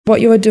what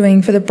you are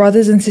doing for the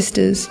brothers and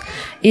sisters,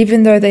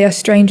 even though they are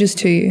strangers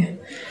to you.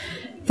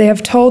 They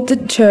have told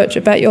the church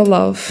about your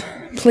love.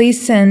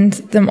 Please send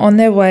them on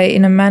their way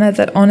in a manner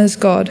that honours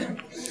God.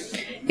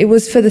 It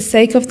was for the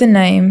sake of the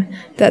name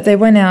that they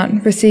went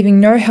out,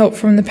 receiving no help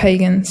from the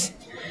pagans.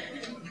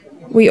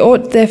 We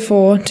ought,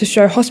 therefore, to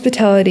show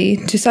hospitality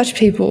to such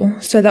people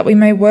so that we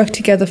may work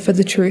together for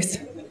the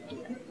truth.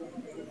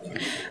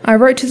 I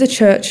wrote to the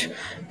church,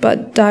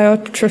 but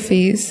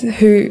Diotrephes,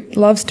 who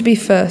loves to be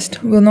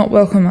first, will not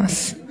welcome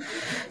us.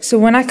 So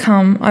when I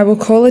come, I will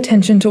call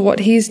attention to what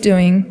he is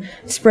doing,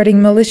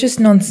 spreading malicious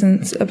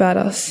nonsense about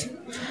us.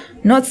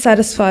 Not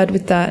satisfied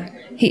with that,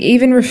 he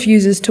even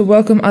refuses to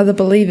welcome other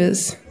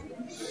believers.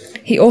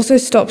 He also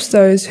stops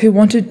those who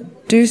want to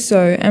do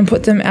so and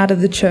put them out of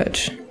the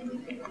church.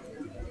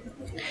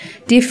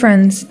 Dear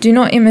friends, do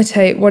not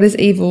imitate what is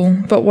evil,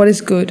 but what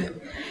is good.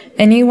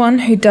 Anyone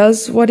who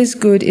does what is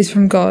good is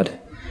from God.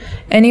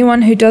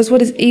 Anyone who does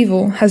what is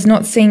evil has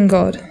not seen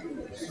God.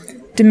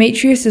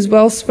 Demetrius is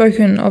well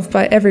spoken of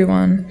by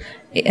everyone,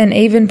 and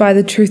even by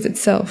the truth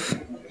itself.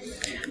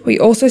 We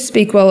also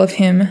speak well of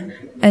him,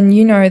 and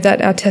you know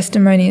that our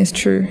testimony is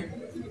true.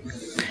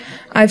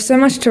 I have so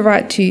much to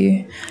write to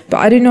you, but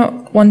I do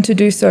not want to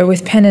do so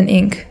with pen and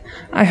ink.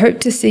 I hope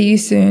to see you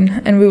soon,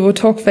 and we will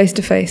talk face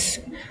to face.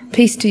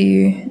 Peace to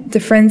you. The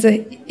friends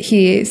are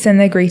here send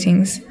their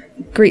greetings.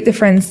 Greet the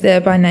friends there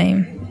by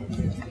name.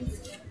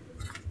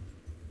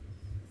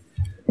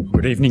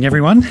 Good evening,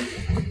 everyone.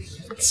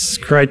 It's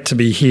great to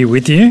be here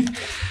with you.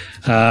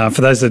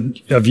 For those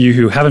of you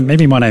who haven't met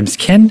me, my name's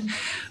Ken.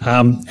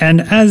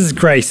 And as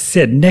Grace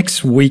said,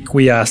 next week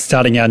we are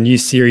starting our new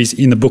series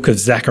in the book of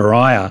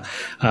Zechariah.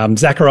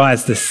 Zechariah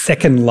is the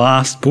second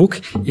last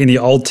book in the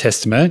Old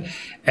Testament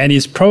and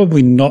is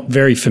probably not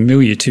very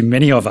familiar to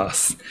many of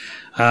us.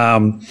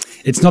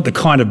 It's not the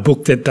kind of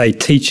book that they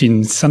teach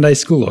in Sunday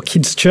school or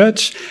kids'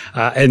 church.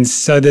 And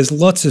so there's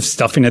lots of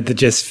stuff in it that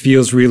just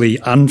feels really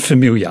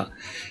unfamiliar.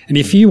 And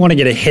if you want to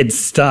get a head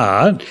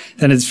start,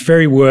 then it's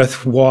very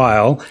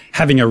worthwhile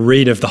having a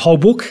read of the whole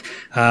book,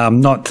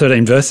 not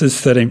 13 verses,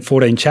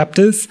 14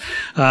 chapters.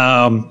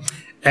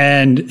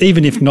 And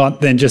even if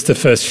not, then just the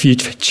first few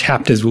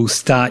chapters will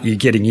start you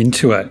getting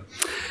into it.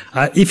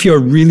 If you're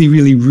really,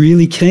 really,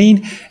 really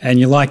keen and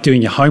you like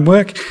doing your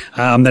homework,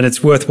 then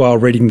it's worthwhile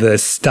reading the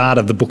start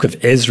of the book of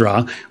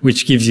Ezra,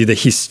 which gives you the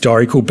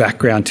historical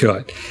background to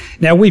it.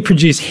 Now, we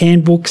produce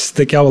handbooks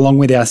that go along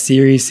with our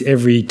series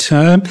every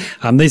term.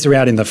 These are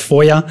out in the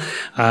foyer,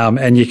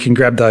 and you can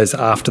grab those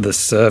after the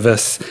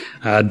service.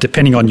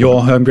 Depending on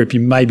your home group, you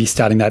may be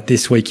starting that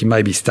this week, you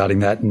may be starting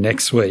that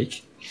next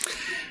week.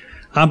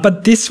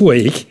 But this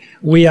week,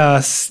 we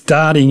are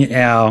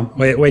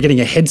we're getting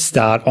a head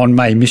start on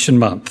May Mission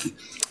Month.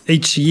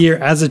 Each year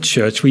as a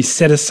church, we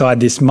set aside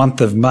this month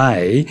of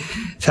May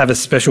to have a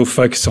special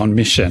focus on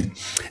mission.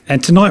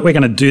 And tonight we're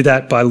going to do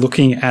that by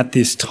looking at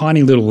this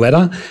tiny little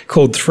letter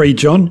called 3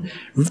 John,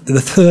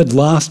 the third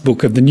last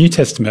book of the New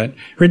Testament,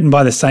 written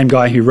by the same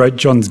guy who wrote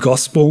John's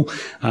Gospel,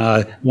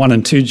 1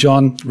 and 2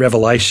 John,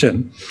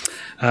 Revelation.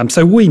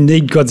 So we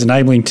need God's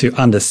enabling to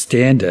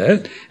understand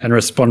it and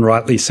respond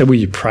rightly. So will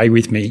you pray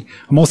with me?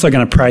 I'm also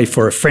going to pray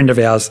for a friend of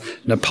ours,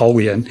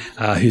 Napoleon,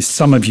 who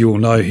some of you will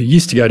know, who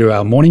used to go to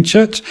our morning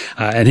church,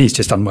 and he's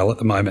just unwell at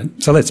the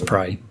moment. So let's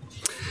pray.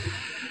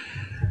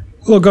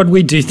 Lord God,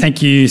 we do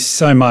thank you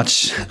so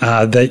much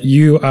that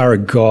you are a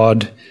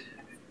God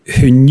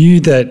who knew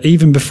that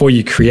even before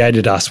you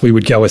created us, we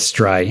would go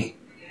astray,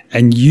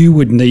 and you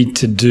would need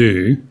to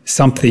do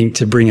something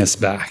to bring us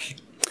back.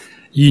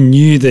 You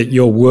knew that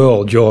your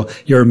world, your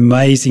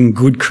amazing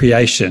good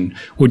creation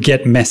would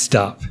get messed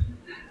up.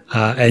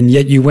 And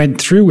yet you went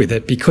through with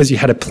it because you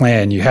had a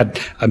plan, you had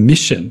a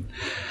mission.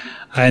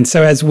 And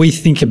so as we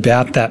think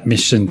about that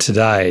mission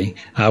today,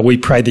 we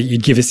pray that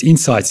you'd give us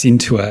insights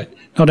into it,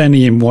 not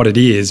only in what it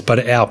is,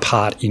 but our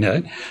part in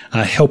it.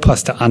 Help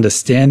us to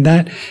understand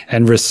that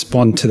and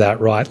respond to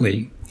that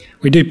rightly.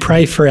 We do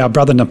pray for our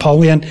brother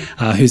Napoleon,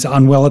 who's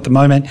unwell at the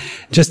moment.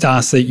 Just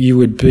ask that you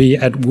would be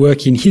at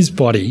work in his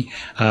body,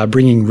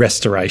 bringing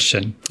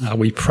restoration.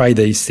 We pray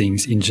these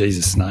things in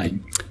Jesus'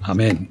 name.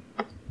 Amen.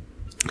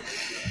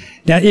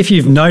 Now, if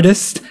you've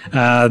noticed,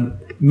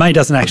 May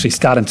doesn't actually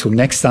start until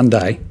next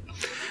Sunday.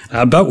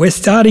 But we're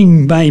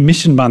starting May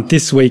Mission Month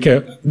today,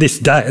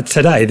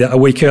 a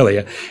week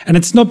earlier. And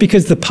it's not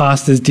because the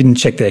pastors didn't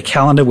check their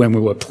calendar when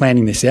we were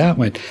planning this out.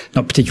 We're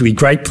not particularly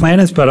great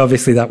planners, but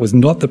obviously that was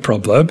not the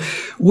problem.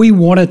 We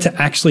wanted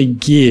to actually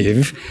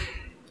give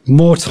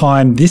more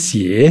time this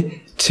year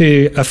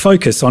to a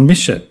focus on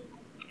mission.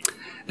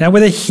 Now,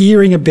 whether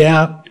hearing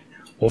about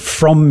or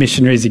from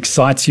missionaries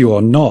excites you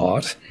or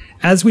not,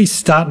 as we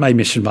start May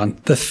Mission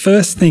Month, the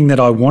first thing that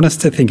I want us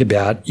to think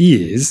about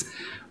is,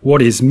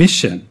 what is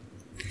mission?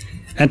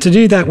 And to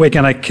do that, we're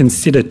going to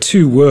consider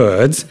two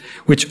words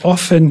which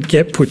often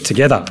get put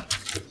together.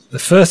 The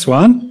first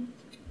one,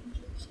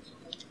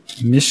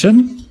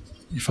 mission.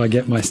 If I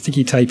get my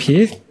sticky tape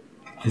here,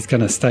 it's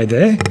going to stay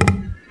there.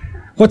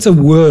 What's a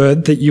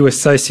word that you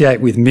associate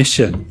with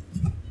mission?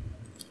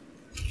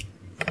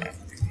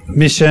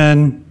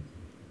 Mission,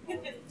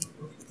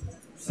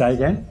 Say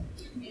again.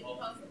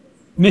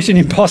 Mission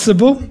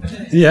Impossible?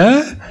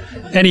 Yeah.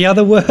 Any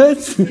other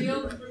words?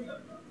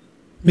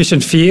 Mission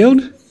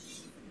Field?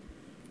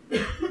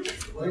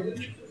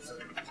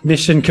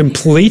 Mission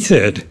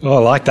Completed. Oh, I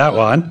like that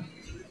one.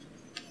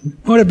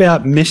 What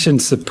about Mission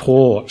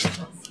Support?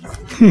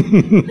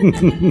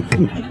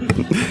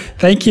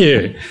 Thank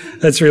you.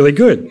 That's really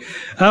good.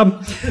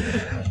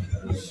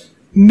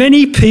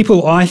 Many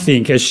people, I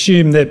think,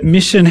 assume that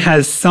mission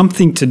has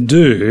something to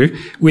do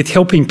with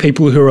helping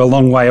people who are a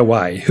long way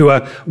away, who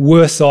are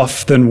worse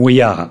off than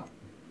we are.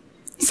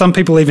 Some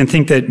people even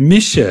think that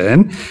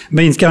mission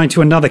means going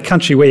to another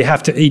country where you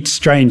have to eat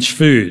strange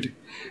food,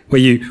 where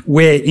you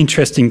wear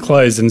interesting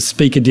clothes and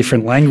speak a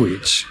different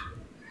language.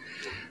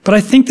 But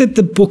I think that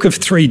the book of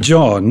 3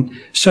 John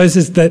shows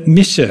us that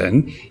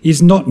mission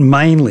is not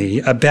mainly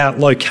about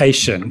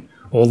location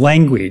or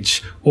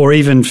language or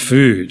even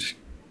food.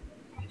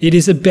 It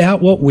is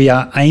about what we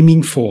are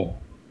aiming for.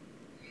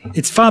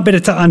 It's far better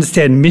to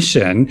understand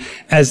mission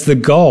as the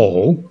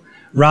goal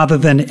rather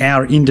than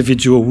our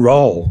individual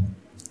role.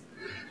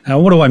 Now,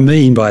 what do I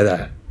mean by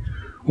that?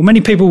 Well,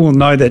 many people will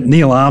know that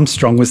Neil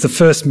Armstrong was the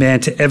first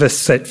man to ever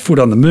set foot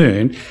on the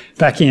moon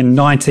back in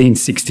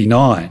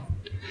 1969.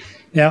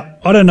 Now,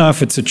 I don't know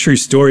if it's a true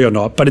story or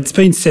not, but it's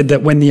been said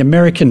that when the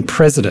American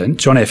president,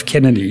 John F.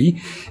 Kennedy,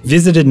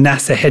 visited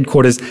NASA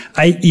headquarters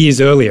 8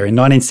 years earlier in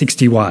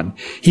 1961,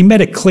 he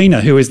met a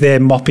cleaner who was there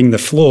mopping the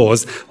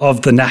floors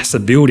of the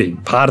NASA building,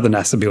 part of the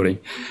NASA building.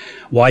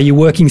 "Why are you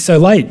working so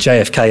late?"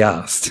 JFK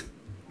asked.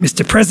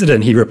 "Mr.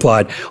 President," he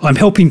replied, "I'm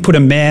helping put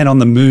a man on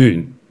the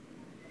moon."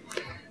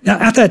 Now,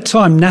 at that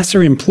time,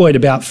 NASA employed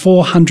about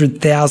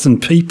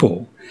 400,000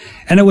 people.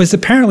 And it was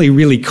apparently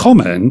really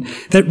common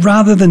that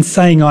rather than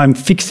saying "I'm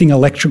fixing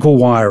electrical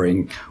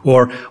wiring"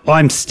 or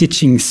 "I'm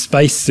stitching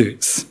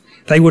spacesuits,"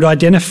 they would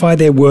identify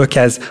their work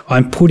as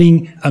 "I'm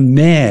putting a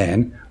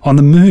man on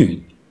the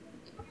moon."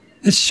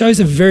 It shows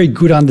a very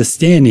good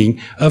understanding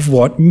of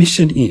what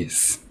mission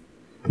is.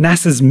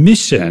 NASA's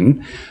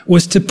mission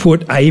was to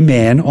put a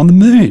man on the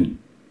moon.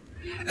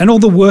 And all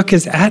the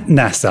workers at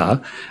NASA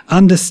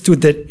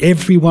understood that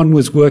everyone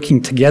was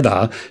working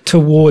together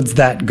towards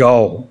that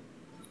goal.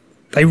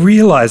 They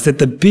realised that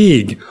the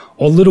big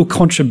or little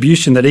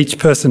contribution that each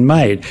person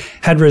made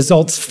had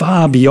results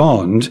far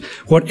beyond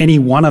what any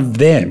one of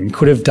them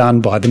could have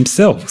done by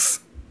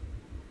themselves.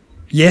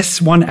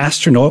 Yes, one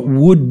astronaut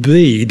would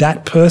be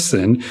that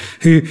person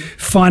who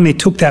finally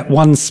took that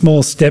one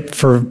small step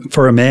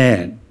for a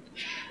man.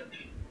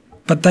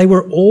 But they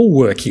were all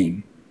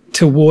working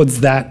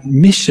towards that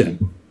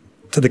mission,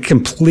 to the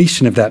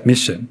completion of that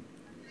mission.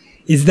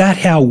 Is that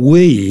how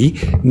we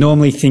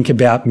normally think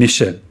about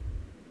mission?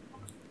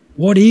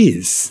 What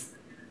is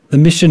the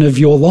mission of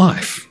your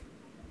life?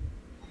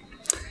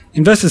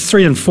 In verses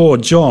 3 and 4,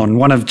 John,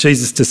 one of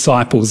Jesus'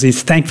 disciples,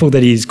 is thankful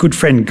that his good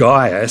friend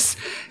Gaius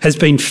has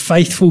been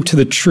faithful to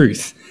the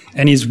truth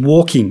and is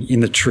walking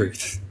in the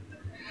truth.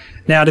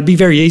 Now, it'd be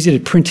very easy to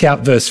print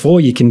out verse 4.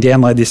 You can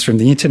download this from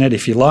the internet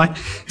if you like.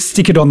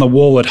 Stick it on the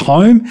wall at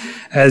home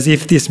as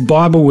if this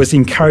Bible was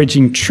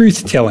encouraging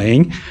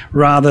truth-telling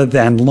rather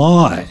than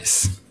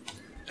lies.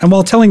 And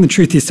while telling the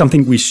truth is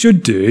something we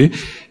should do,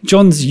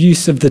 John's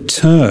use of the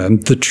term,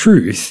 the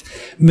truth,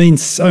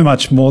 means so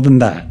much more than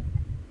that.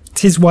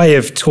 It's his way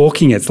of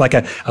talking. It's like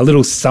a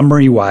little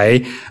summary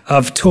way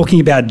of talking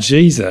about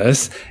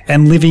Jesus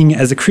and living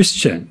as a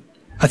Christian.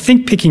 I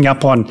think picking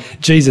up on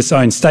Jesus'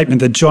 own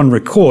statement that John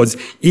records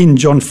in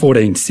John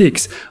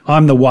 14:6,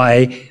 "I'm the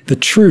way, the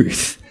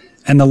truth,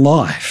 and the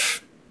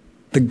life."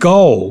 The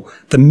goal,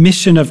 the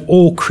mission of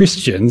all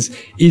Christians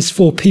is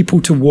for people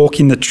to walk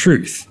in the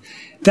truth.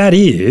 That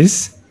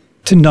is,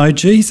 to know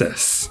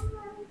Jesus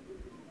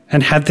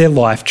and have their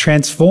life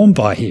transformed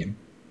by him,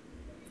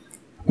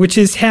 which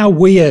is how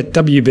we at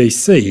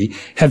WBC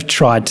have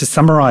tried to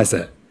summarise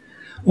it.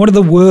 What do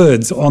the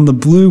words on the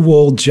blue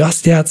wall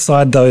just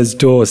outside those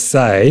doors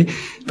say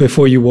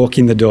before you walk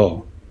in the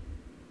door?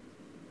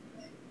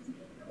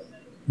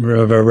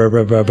 To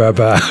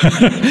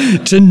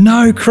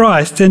know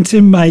Christ and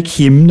to make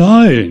him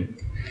known.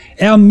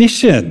 Our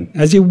mission,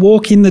 as you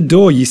walk in the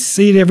door, you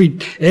see it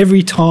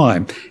every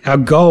time. Our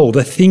goal,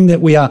 the thing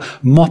that we are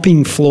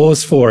mopping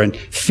floors for and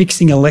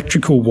fixing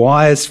electrical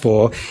wires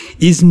for,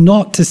 is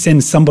not to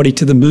send somebody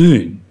to the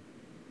moon,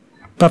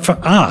 but for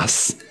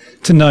us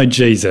to know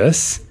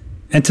Jesus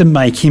and to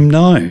make him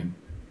known.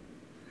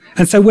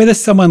 And so whether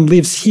someone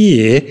lives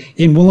here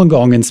in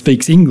Wollongong and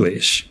speaks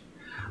English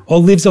or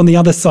lives on the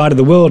other side of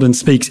the world and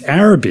speaks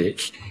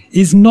Arabic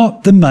is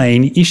not the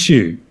main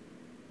issue.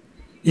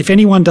 If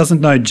anyone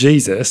doesn't know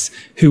Jesus,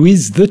 who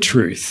is the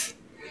truth,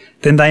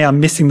 then they are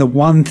missing the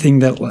one thing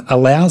that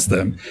allows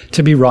them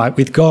to be right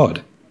with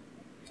God.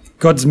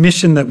 God's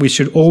mission that we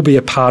should all be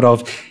a part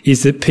of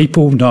is that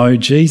people know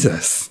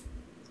Jesus.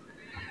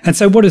 And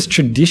so what has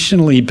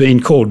traditionally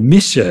been called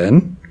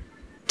mission,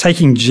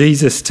 taking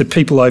Jesus to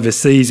people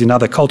overseas in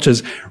other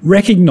cultures,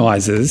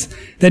 recognises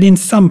that in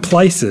some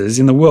places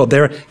in the world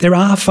there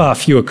are far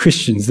fewer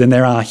Christians than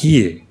there are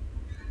here.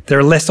 There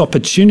are less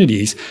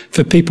opportunities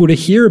for people to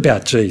hear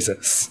about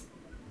Jesus.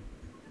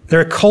 There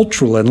are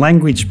cultural and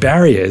language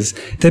barriers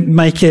that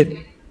make it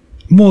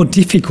more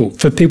difficult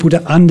for people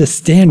to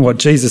understand what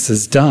Jesus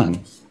has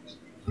done.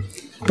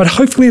 But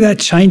hopefully that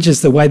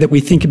changes the way that we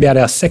think about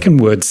our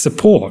second word,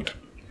 support.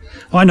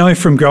 I know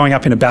from growing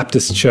up in a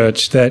Baptist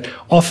church that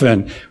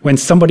often when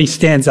somebody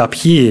stands up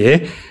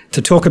here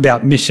to talk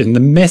about mission,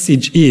 the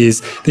message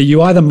is that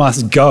you either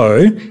must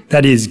go,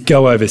 that is,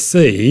 go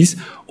overseas,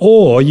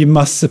 or you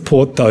must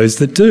support those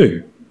that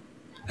do.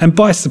 And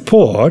by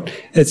support,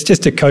 it's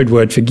just a code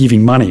word for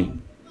giving money.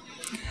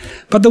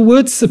 But the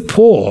word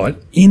support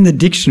in the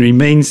dictionary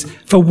means,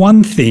 for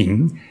one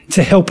thing,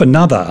 to help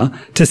another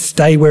to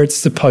stay where it's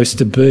supposed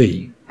to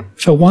be.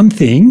 For one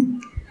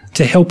thing,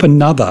 to help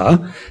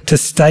another to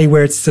stay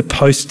where it's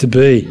supposed to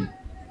be.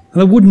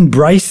 And the wooden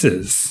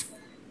braces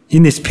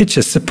in this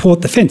picture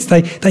support the fence.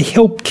 They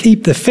help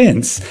keep the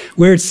fence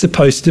where it's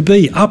supposed to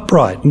be,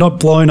 upright, not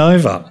blown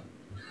over.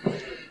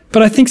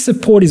 But I think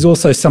support is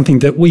also something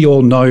that we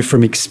all know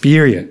from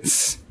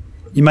experience.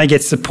 You may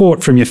get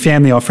support from your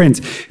family or friends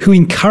who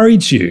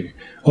encourage you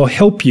or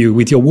help you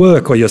with your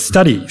work or your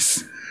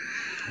studies.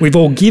 We've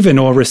all given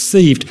or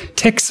received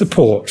tech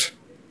support,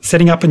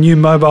 setting up a new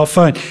mobile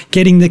phone,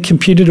 getting the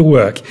computer to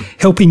work,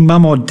 helping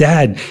mum or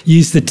dad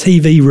use the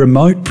TV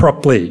remote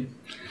properly.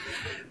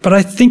 But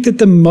I think that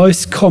the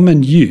most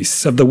common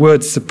use of the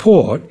word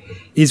support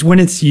is when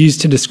it's used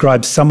to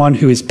describe someone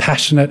who is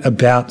passionate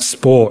about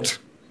sport.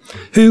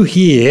 Who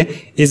here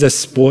is a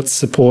sports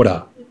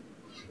supporter?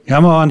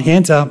 Come on,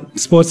 hands up,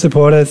 sports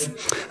supporters.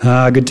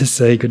 Good to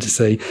see, good to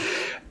see.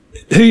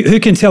 Who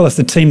can tell us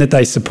the team that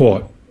they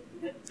support?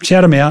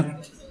 Shout them out.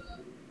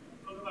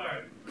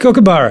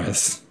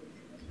 Kookaburras.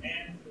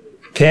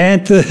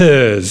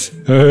 Panthers.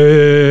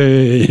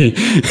 Hey.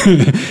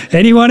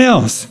 Anyone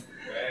else?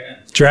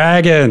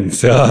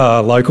 Dragons.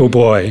 Local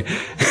boy.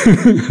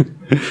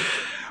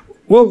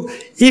 Well,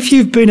 if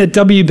you've been at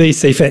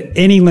WBC for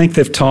any length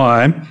of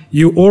time,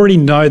 you already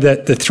know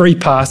that the three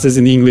pastors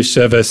in the English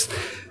service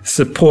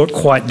support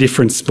quite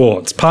different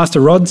sports. Pastor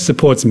Rod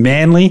supports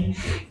Manly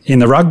in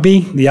the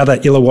rugby. The other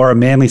Illawarra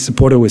Manly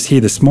supporter was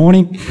here this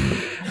morning.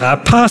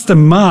 Pastor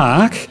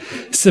Mark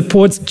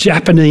supports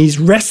Japanese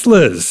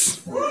wrestlers.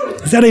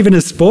 Is that even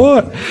a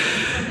sport?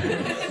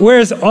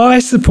 Whereas I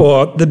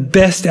support the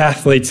best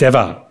athletes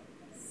ever.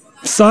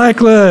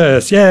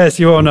 Cyclists, yes,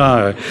 you all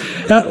know.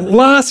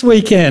 Last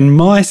weekend,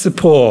 my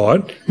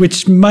support,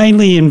 which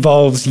mainly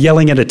involves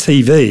yelling at a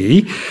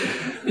TV,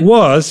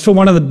 was for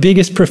one of the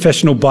biggest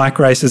professional bike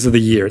races of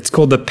the year. It's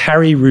called the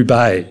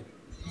Paris-Roubaix.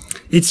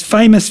 It's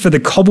famous for the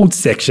cobbled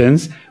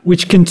sections,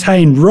 which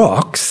contain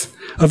rocks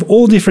of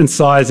all different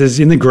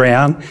sizes in the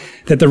ground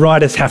that the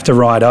riders have to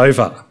ride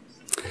over.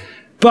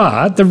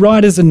 But the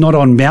riders are not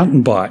on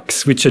mountain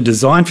bikes, which are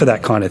designed for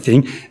that kind of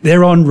thing.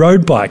 They're on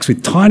road bikes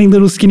with tiny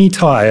little skinny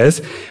tyres,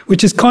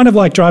 which is kind of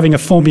like driving a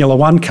Formula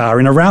One car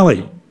in a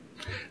rally.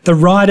 The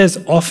riders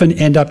often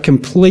end up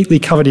completely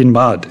covered in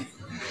mud.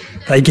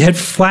 They get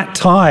flat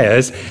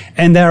tyres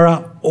and there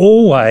are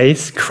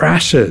always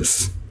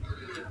crashes.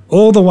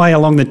 All the way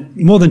along the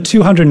more than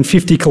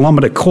 250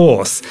 kilometre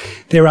course,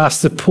 there are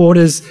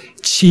supporters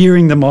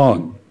cheering them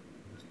on.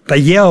 They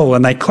yell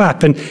and they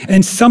clap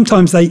and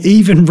sometimes they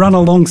even run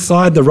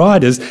alongside the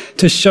riders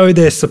to show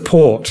their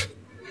support.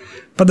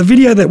 But the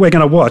video that we're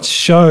going to watch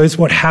shows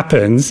what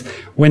happens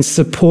when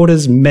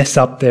supporters mess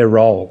up their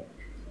role.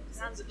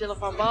 Hands of Dylan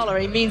van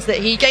Baarle, he means that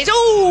he gains...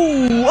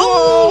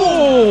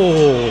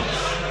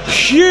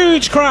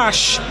 Huge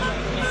crash.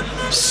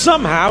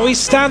 Somehow he's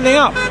standing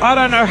up. I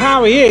don't know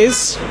how he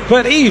is,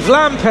 but Yves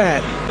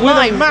Lampaert with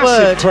a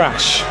massive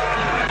crash.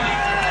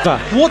 But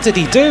what did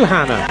he do,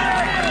 Hannah?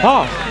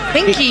 I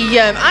think he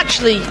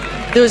actually,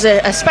 there was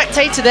a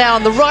spectator there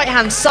on the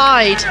right-hand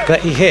side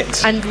that he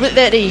hit, and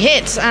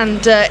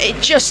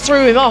it just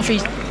threw him off. He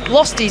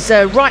lost his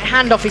right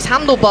hand off his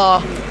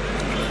handlebar.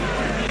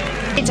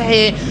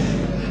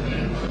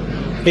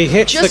 He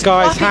hits the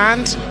guy's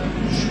hand.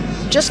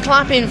 Just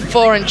clapping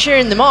for and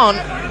cheering them on.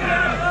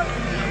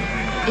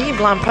 Yves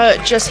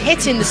Lampaert just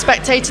hitting the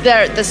spectator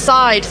there at the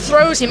side,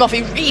 throws him off.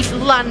 He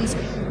lands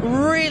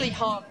really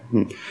hard.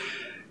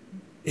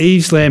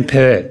 Yves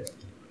Lampaert,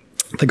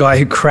 the guy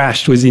who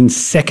crashed, was in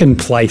second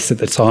place at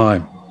the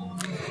time.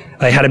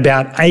 They had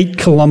about 8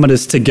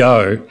 kilometres to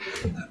go.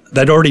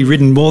 They'd already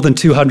ridden more than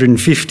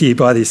 250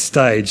 by this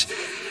stage.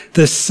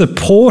 The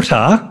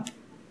supporter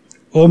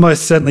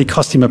almost certainly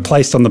cost him a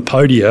place on the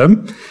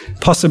podium,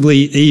 possibly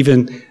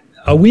even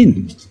a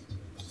win.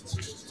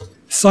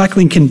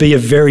 Cycling can be a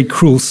very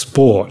cruel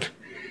sport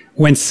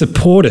when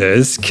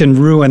supporters can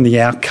ruin the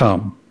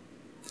outcome.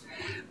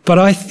 But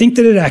I think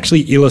that it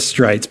actually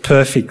illustrates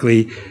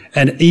perfectly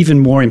an even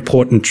more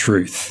important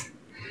truth,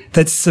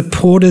 that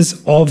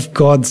supporters of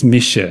God's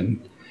mission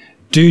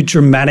do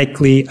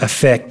dramatically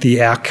affect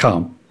the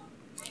outcome.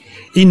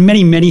 In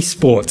many, many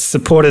sports,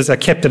 supporters are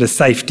kept at a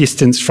safe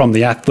distance from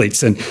the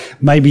athletes, and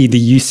maybe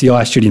the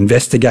UCI should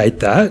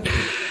investigate that.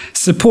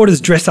 Supporters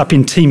dress up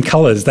in team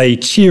colours. They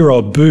cheer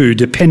or boo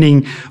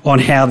depending on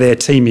how their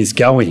team is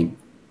going.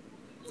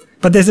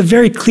 But there's a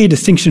very clear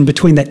distinction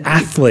between the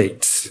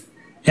athletes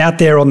out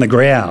there on the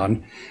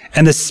ground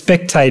and the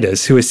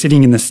spectators who are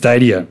sitting in the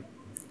stadium.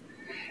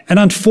 And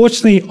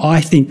unfortunately,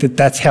 I think that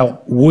that's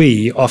how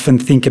we often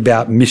think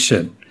about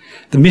mission.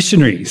 The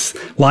missionaries,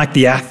 like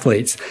the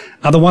athletes,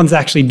 are the ones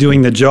actually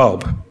doing the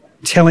job,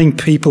 telling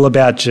people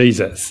about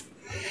Jesus.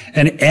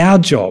 And our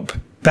job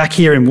back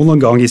here in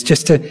Wollongong is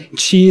just to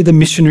cheer the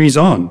missionaries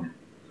on,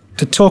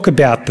 to talk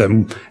about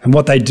them and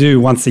what they do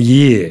once a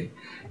year,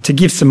 to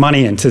give some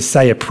money and to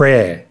say a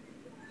prayer.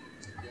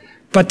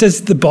 But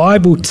does the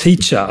Bible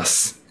teach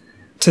us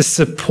to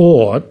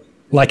support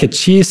like a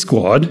cheer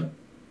squad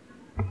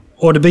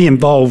or to be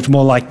involved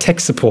more like tech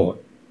support?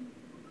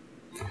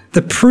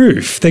 The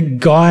proof that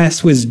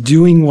Gaius was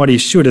doing what he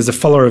should as a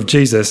follower of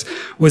Jesus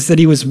was that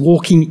he was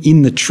walking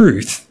in the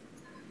truth,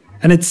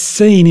 and it's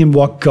seen in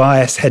what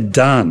Gaius had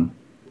done.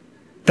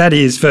 That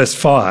is, verse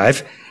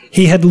 5,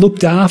 he had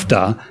looked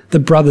after the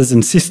brothers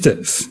and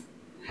sisters.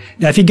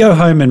 Now, if you go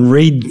home and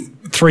read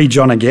 3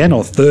 John again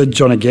or 3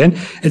 John again,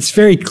 it's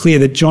very clear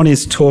that John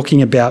is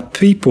talking about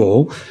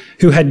people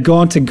who had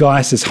gone to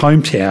Gaius'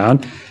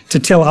 hometown to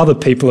tell other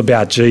people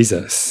about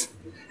Jesus.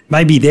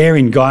 Maybe they're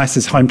in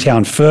Gaius'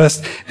 hometown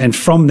first and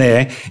from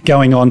there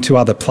going on to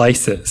other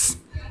places.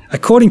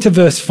 According to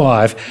verse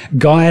 5,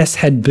 Gaius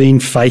had been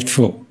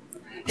faithful.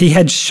 He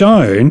had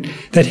shown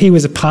that he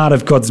was a part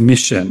of God's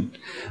mission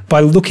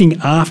by looking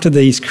after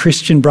these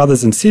Christian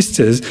brothers and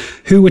sisters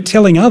who were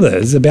telling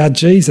others about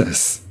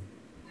Jesus.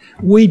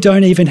 We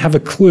don't even have a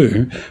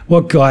clue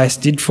what Gaius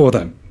did for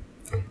them.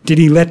 Did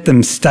he let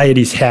them stay at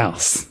his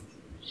house?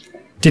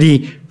 Did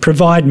he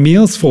provide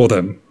meals for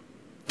them?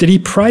 Did he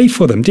pray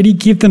for them? Did he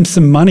give them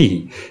some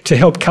money to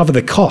help cover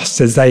the costs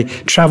as they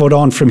travelled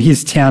on from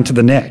his town to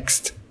the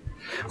next?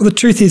 Well, the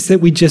truth is that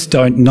we just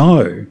don't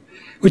know,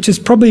 which is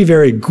probably a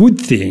very good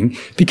thing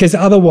because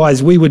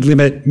otherwise we would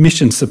limit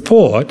mission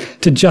support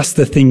to just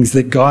the things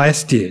that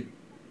Gaius did.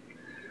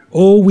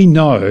 All we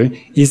know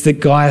is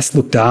that Gaius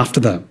looked after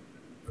them.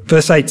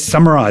 Verse 8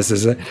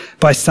 summarises it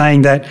by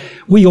saying that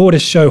we ought to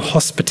show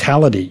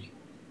hospitality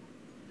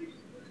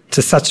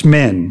to such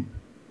men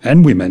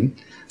and women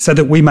so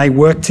that we may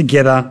work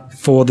together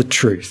for the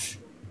truth.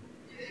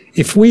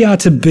 If we are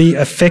to be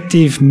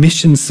effective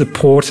mission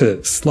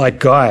supporters like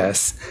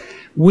Gaius,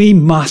 we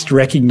must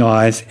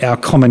recognise our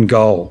common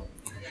goal,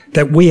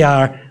 that we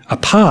are a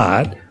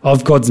part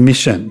of God's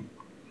mission.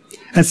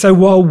 And so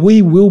while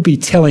we will be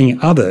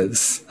telling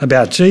others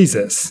about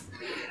Jesus,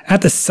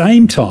 at the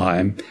same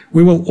time,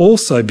 we will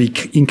also be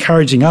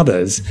encouraging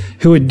others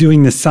who are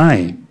doing the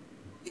same.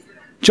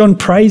 John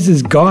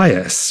praises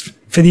Gaius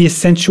for the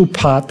essential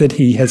part that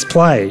he has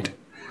played.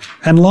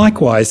 And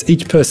likewise,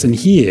 each person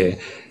here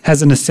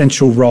has an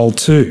essential role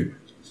too.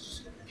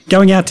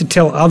 Going out to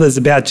tell others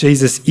about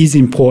Jesus is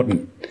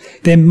important.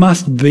 There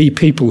must be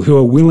people who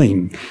are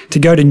willing to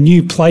go to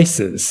new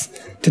places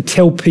to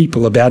tell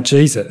people about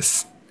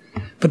Jesus.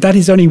 But that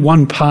is only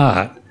one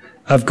part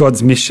of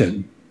God's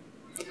mission.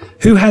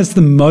 Who has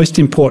the most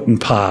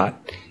important part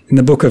in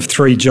the book of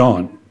 3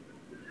 John?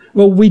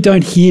 Well, we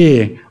don't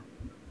hear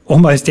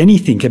almost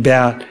anything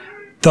about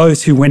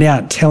those who went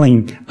out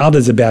telling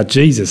others about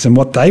Jesus and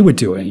what they were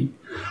doing.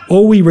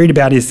 All we read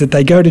about is that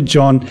they go to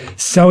John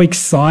so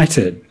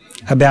excited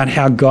about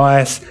how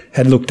Gaius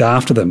had looked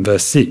after them,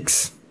 verse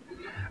 6.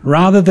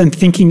 Rather than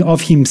thinking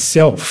of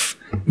himself,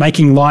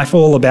 making life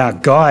all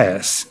about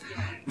Gaius,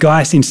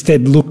 Gaius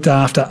instead looked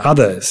after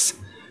others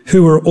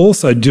who were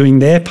also doing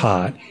their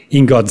part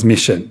in God's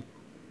mission.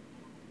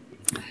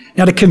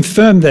 Now, to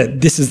confirm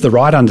that this is the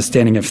right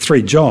understanding of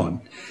 3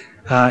 John,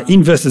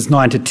 in verses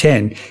 9 to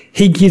 10,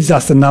 he gives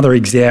us another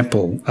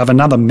example of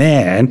another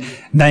man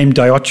named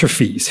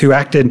Diotrephes who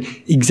acted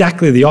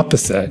exactly the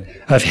opposite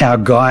of how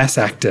Gaius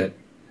acted.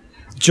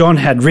 John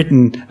had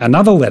written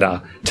another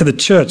letter to the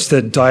church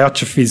that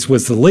Diotrephes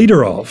was the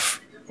leader of,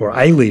 or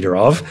a leader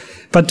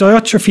of, but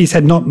Diotrephes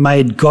had not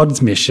made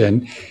God's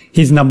mission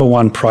his number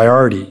one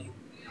priority.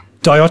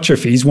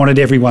 Diotrephes wanted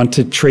everyone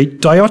to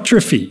treat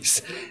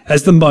Diotrephes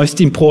as the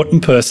most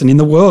important person in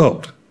the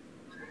world.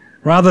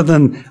 Rather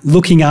than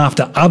looking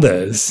after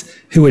others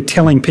who were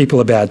telling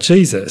people about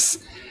Jesus,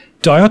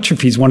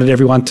 Diotrephes wanted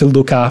everyone to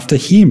look after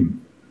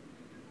him.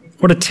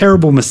 What a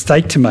terrible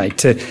mistake to make,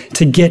 to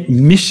get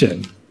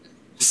mission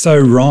so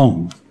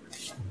wrong.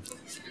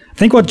 I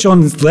think what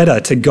John's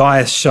letter to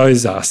Gaius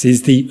shows us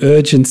is the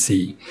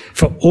urgency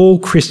for all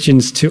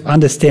Christians to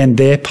understand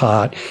their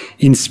part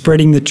in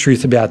spreading the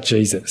truth about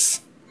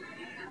Jesus.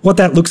 What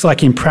that looks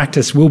like in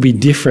practice will be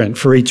different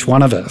for each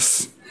one of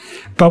us.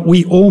 But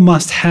we all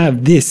must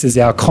have this as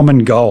our common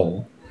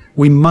goal.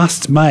 We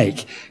must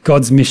make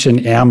God's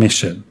mission our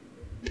mission.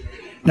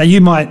 Now, you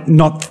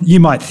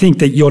might think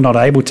that you're not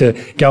able to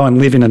go and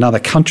live in another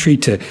country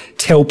to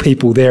tell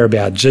people there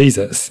about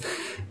Jesus.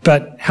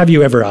 But have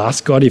you ever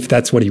asked God if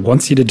that's what he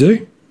wants you to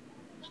do?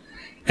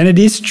 And it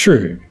is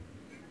true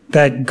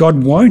that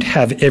God won't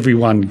have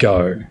everyone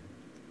go,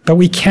 but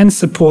we can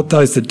support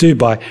those that do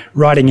by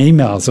writing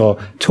emails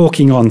or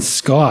talking on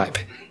Skype,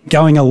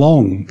 going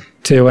along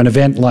to an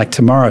event like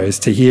tomorrow's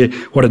to hear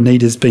what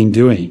Anita's been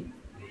doing.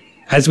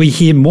 As we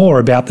hear more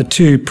about the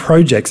 2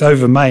 projects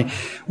over May,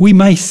 we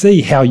may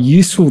see how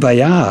useful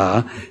they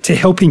are to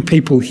helping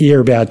people hear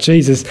about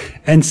Jesus,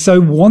 and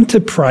so want to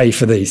pray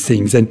for these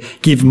things and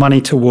give money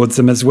towards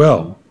them as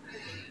well.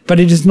 But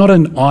it is not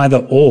an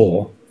either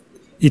or.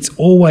 It's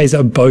always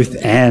a both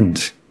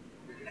and.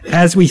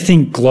 As we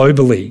think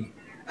globally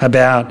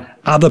about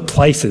other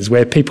places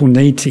where people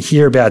need to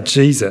hear about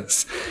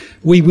Jesus,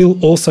 we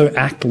will also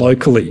act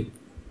locally.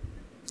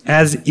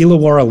 As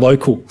Illawarra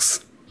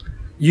locals,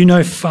 you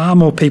know far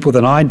more people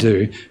than I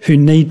do who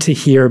need to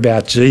hear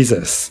about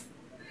Jesus.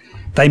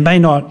 They may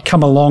not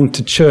come along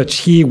to church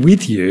here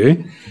with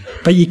you,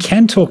 but you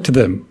can talk to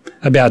them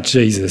about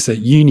Jesus at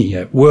uni,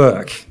 at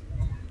work,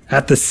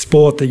 at the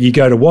sport that you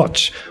go to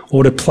watch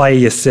or to play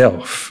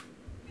yourself.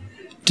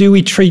 Do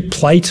we treat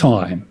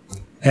playtime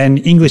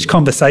and English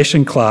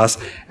conversation class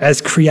as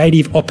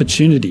creative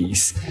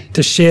opportunities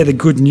to share the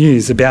good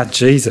news about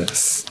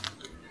Jesus?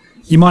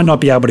 You might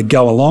not be able to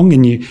go along,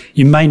 and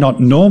you may not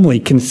normally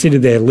consider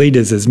their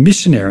leaders as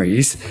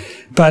missionaries,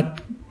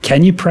 but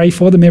can you pray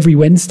for them every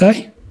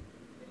Wednesday?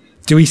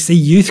 Do we see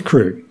youth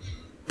crew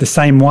the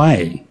same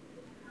way?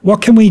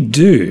 What can we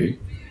do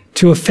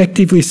to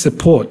effectively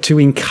support, to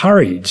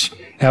encourage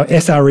our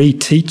SRE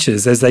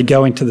teachers as they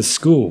go into the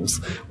schools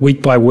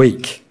week by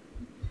week?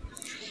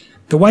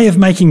 The way of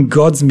making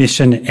God's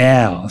mission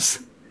ours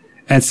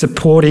and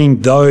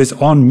supporting those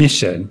on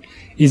mission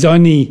is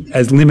only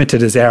as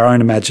limited as our own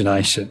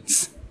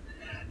imaginations.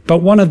 But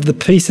one of the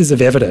pieces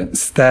of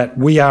evidence that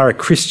we are a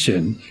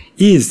Christian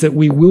is that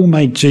we will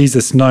make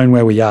Jesus known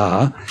where we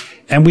are,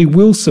 and we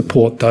will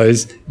support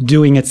those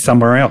doing it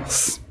somewhere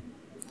else.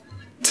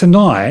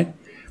 Tonight,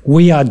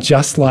 we are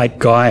just like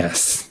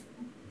Gaius.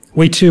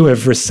 We too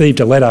have received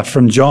a letter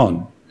from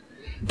John.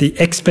 The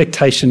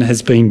expectation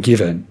has been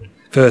given.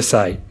 Verse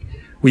 8,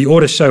 we ought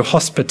to show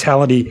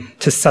hospitality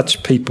to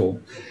such people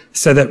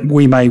so that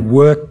we may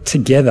work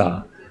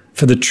together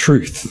for the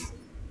truth.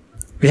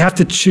 We have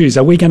to choose.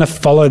 Are we going to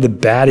follow the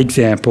bad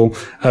example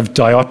of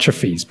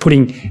Diotrephes,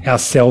 putting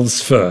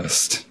ourselves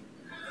first?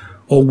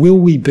 Or will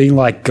we be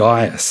like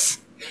Gaius,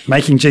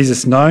 making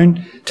Jesus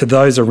known to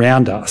those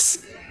around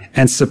us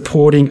and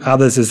supporting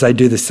others as they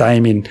do the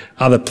same in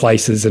other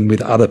places and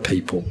with other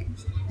people?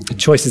 The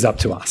choice is up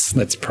to us.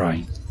 Let's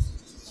pray.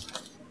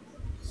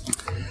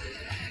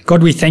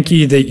 God, we thank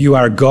you that you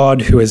are a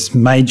God who has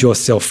made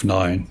yourself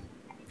known.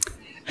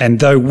 And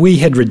though we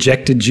had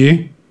rejected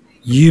you,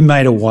 you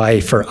made a way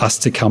for us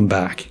to come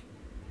back.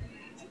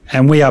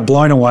 And we are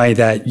blown away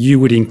that you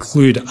would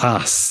include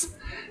us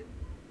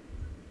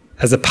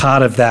as a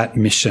part of that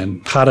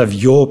mission, part of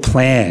your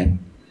plan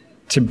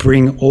to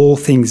bring all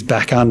things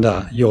back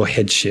under your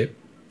headship.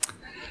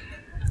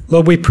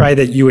 Lord, we pray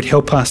that you would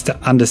help us to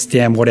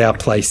understand what our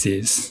place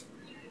is,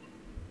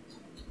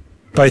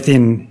 both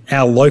in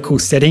our local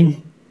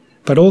setting,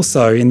 but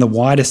also in the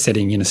wider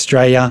setting in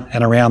Australia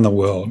and around the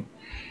world,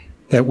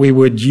 that we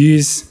would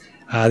use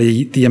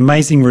the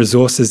amazing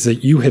resources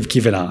that you have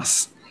given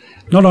us,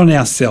 not on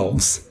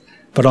ourselves,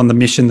 but on the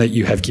mission that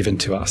you have given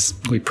to us.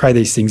 We pray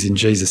these things in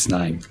Jesus'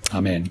 name.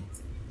 Amen.